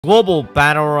Global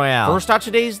Battle Royale. First out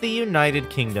today is the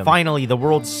United Kingdom. Finally, the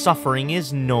world's suffering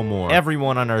is no more.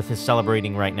 Everyone on Earth is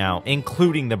celebrating right now,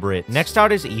 including the Brits. Next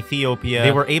out is Ethiopia.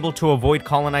 They were able to avoid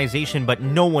colonization, but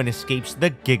no one escapes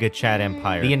the Giga Chad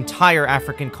Empire. The entire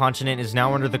African continent is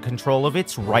now under the control of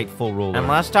its rightful ruler. And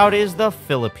last out is the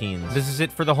Philippines. This is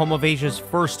it for the home of Asia's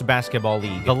first basketball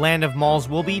league. The land of malls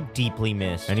will be deeply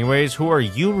missed. Anyways, who are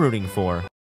you rooting for?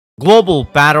 Global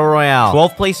Battle Royale.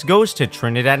 12th place goes to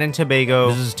Trinidad and Tobago.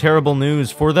 This is terrible news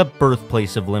for the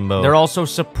birthplace of Limbo. They're also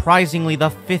surprisingly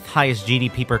the 5th highest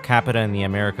GDP per capita in the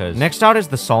Americas. Next out is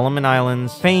the Solomon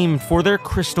Islands, famed for their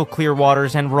crystal clear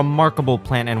waters and remarkable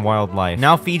plant and wildlife.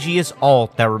 Now Fiji is all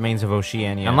that remains of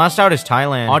Oceania. And last out is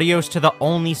Thailand. Adios to the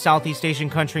only Southeast Asian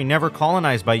country never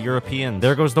colonized by Europeans.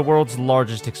 There goes the world's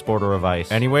largest exporter of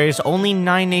ice. Anyways, only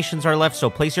 9 nations are left, so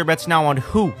place your bets now on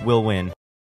who will win.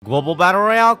 Global Battle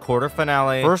Royale quarter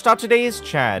finale. First out today is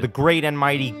Chad. The great and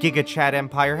mighty Giga Chad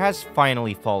Empire has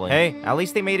finally fallen. Hey, at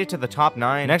least they made it to the top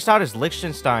 9. Next out is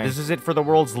Liechtenstein. This is it for the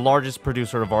world's largest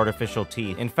producer of artificial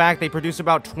teeth. In fact, they produce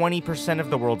about 20% of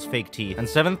the world's fake teeth. And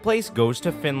 7th place goes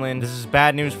to Finland. This is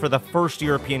bad news for the first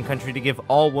European country to give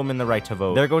all women the right to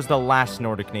vote. There goes the last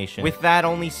Nordic nation. With that,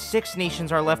 only 6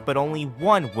 nations are left, but only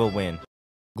 1 will win.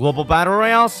 Global Battle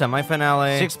Royale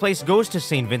semi-finale. 6th place goes to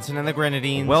St. Vincent and the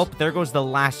Grenadines. Welp, there goes the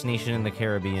last nation in the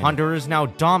Caribbean. Honduras now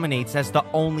dominates as the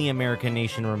only American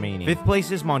nation remaining. 5th place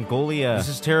is Mongolia. This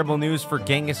is terrible news for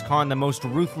Genghis Khan, the most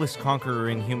ruthless conqueror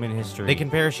in human history. They can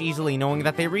perish easily knowing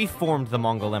that they reformed the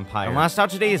Mongol Empire. And last out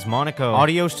today is Monaco.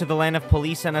 Adios to the land of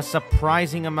police and a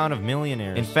surprising amount of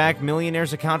millionaires. In fact,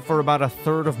 millionaires account for about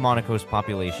 1/3 of Monaco's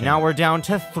population. Now we're down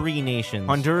to 3 nations: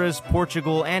 Honduras,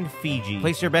 Portugal, and Fiji.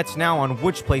 Place your bets now on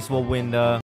which place will win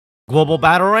the Global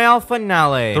Battle Royale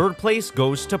finale. 3rd place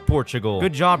goes to Portugal.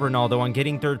 Good job, Ronaldo, on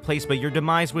getting 3rd place, but your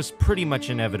demise was pretty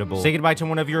much inevitable. Say goodbye to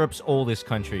one of Europe's oldest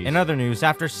countries. In other news,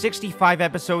 after 65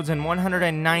 episodes and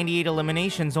 198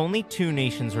 eliminations, only 2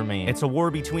 nations remain. It's a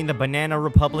war between the Banana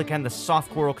Republic and the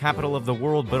soft coral capital of the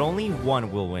world, but only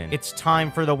 1 will win. It's time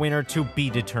for the winner to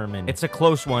be determined. It's a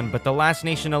close one, but the last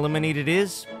nation eliminated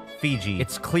is Fiji.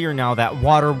 It's clear now that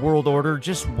Water World Order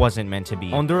just wasn't meant to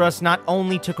be. Honduras not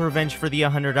only took revenge for the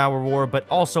 100-hour war, but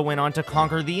also went on to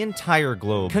conquer the entire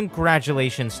globe.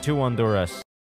 Congratulations to Honduras.